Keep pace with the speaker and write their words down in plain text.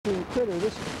critter.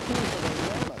 This is the tooth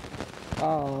of a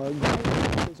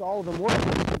mammoth. As all of them work,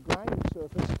 it's a grinding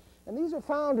surface. And these are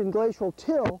found in glacial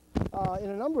till in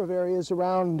a number of areas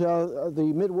around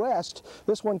the Midwest.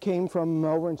 This one came from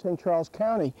over in St. Charles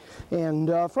County.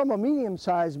 And from a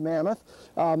medium-sized mammoth,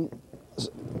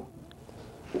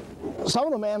 some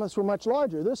of the mammoths were much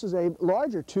larger. This is a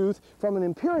larger tooth from an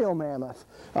imperial mammoth,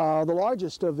 the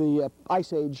largest of the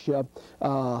Ice Age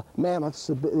mammoths,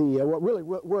 what really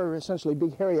were essentially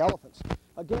big hairy elephants.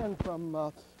 Again,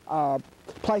 from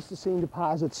Pleistocene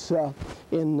deposits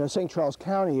in St. Charles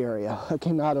County area. It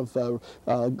came out of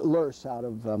Lurs, out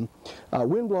of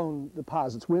windblown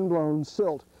deposits, windblown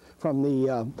silt from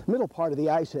the middle part of the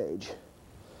Ice Age.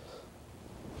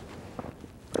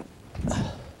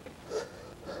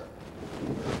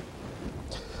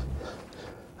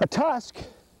 A tusk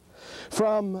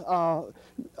from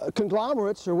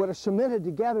conglomerates, or what are cemented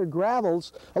together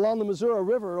gravels along the Missouri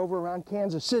River over around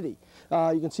Kansas City.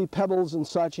 You can see pebbles and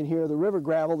such in here, the river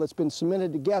gravel that's been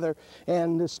cemented together,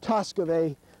 and this tusk of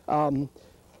a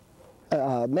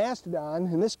mastodon,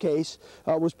 in this case,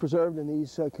 was preserved in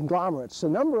these conglomerates. A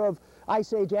number of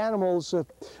Ice Age animals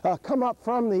come up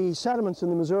from the sediments in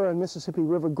the Missouri and Mississippi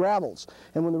River gravels,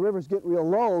 and when the rivers get real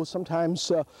low,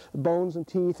 sometimes bones and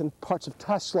teeth and parts of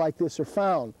tusks like this are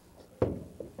found.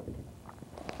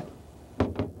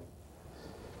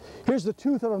 Here's the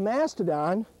tooth of a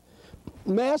mastodon.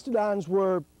 Mastodons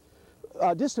were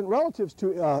distant relatives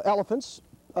to elephants,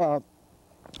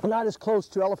 not as close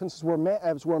to elephants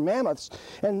as were mammoths.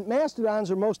 And mastodons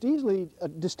are most easily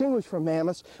distinguished from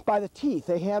mammoths by the teeth.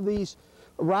 They have these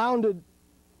rounded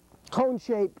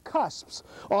cone-shaped cusps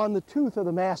on the tooth of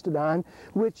the mastodon,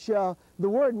 which the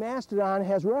word mastodon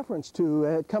has reference to.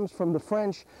 It comes from the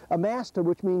French masta,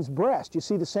 which means breast. You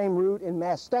see the same root in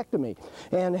mastectomy,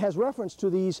 and it has reference to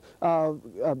these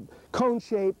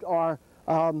cone-shaped or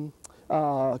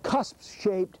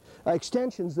cusp-shaped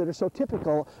extensions that are so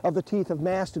typical of the teeth of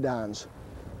mastodons.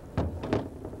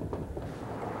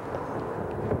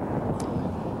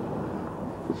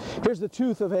 Here's the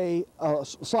tooth of a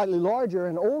slightly larger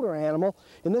and older animal.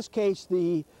 In this case,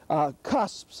 the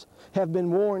cusps have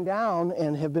been worn down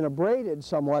and have been abraded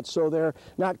somewhat, so they're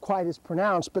not quite as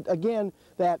pronounced. But again,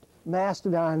 that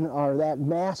mastodon, or that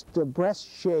mast breast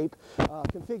shape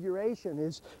configuration,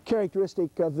 is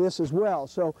characteristic of this as well.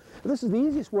 So this is the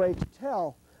easiest way to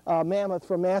tell mammoth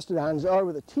from mastodons, are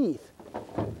with the teeth.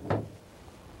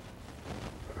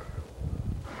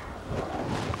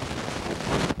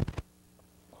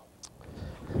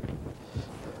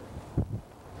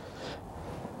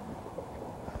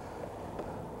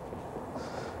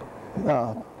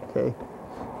 Okay,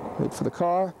 wait for the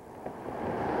car.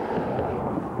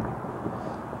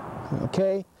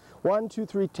 Okay, 1, 2,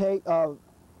 3, take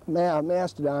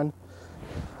mastodon.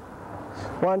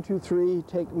 1, 2, 3,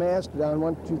 take mastodon.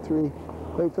 1, 2, 3,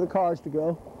 wait for the cars to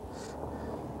go.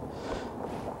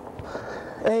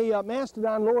 A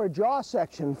mastodon lower jaw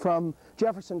section from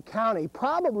Jefferson County,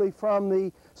 probably from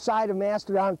the site of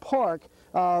Mastodon Park.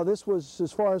 This was,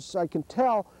 as far as I can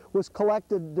tell, was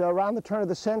collected around the turn of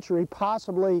the century,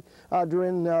 possibly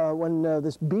during when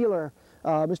this Beeler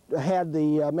had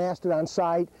the Mastodon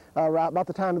site about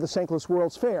the time of the St. Louis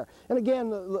World's Fair. And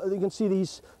again, you can see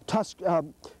these tusk,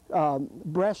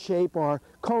 breast shape or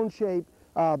cone shape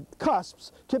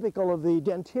cusps, typical of the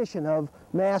dentition of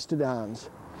mastodons.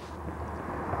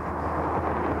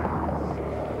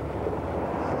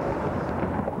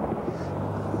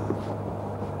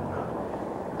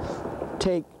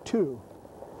 Take 2.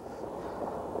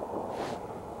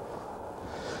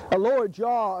 A lower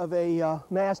jaw of a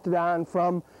mastodon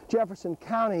from Jefferson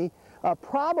County,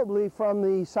 probably from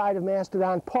the site of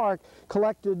Mastodon Park,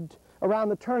 collected around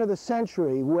the turn of the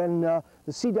century when the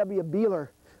C.W. Beeler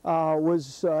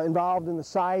was involved in the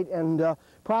site, and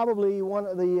probably one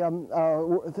of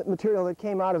the material that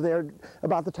came out of there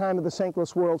about the time of the St.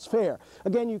 Louis World's Fair.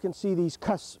 Again, you can see these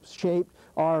cusp-shaped,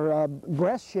 or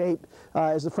breast-shaped,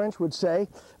 as the French would say,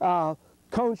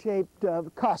 cone-shaped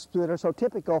cusps that are so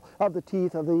typical of the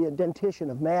teeth of the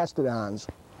dentition of mastodons.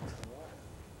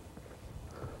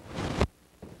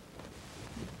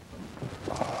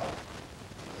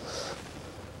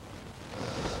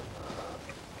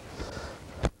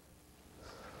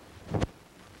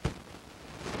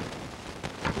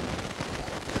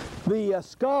 The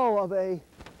skull of a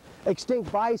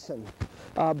extinct bison,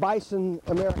 Bison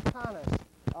americanus,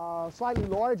 slightly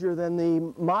larger than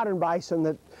the modern bison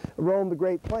that roamed the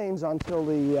Great Plains until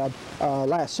the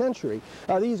last century.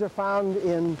 These are found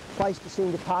in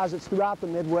Pleistocene deposits throughout the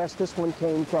Midwest. This one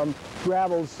came from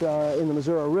gravels in the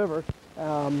Missouri River,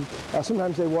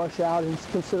 Sometimes they wash out in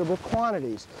considerable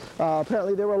quantities.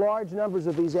 Apparently there were large numbers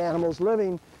of these animals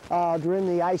living during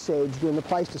the Ice Age, during the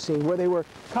Pleistocene, where they were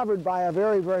covered by a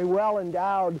very, very well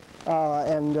endowed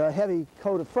and heavy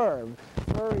coat of fur,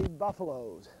 furry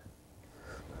buffaloes.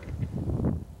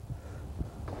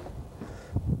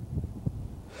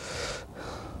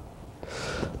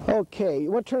 Okay,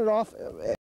 you want to turn it off?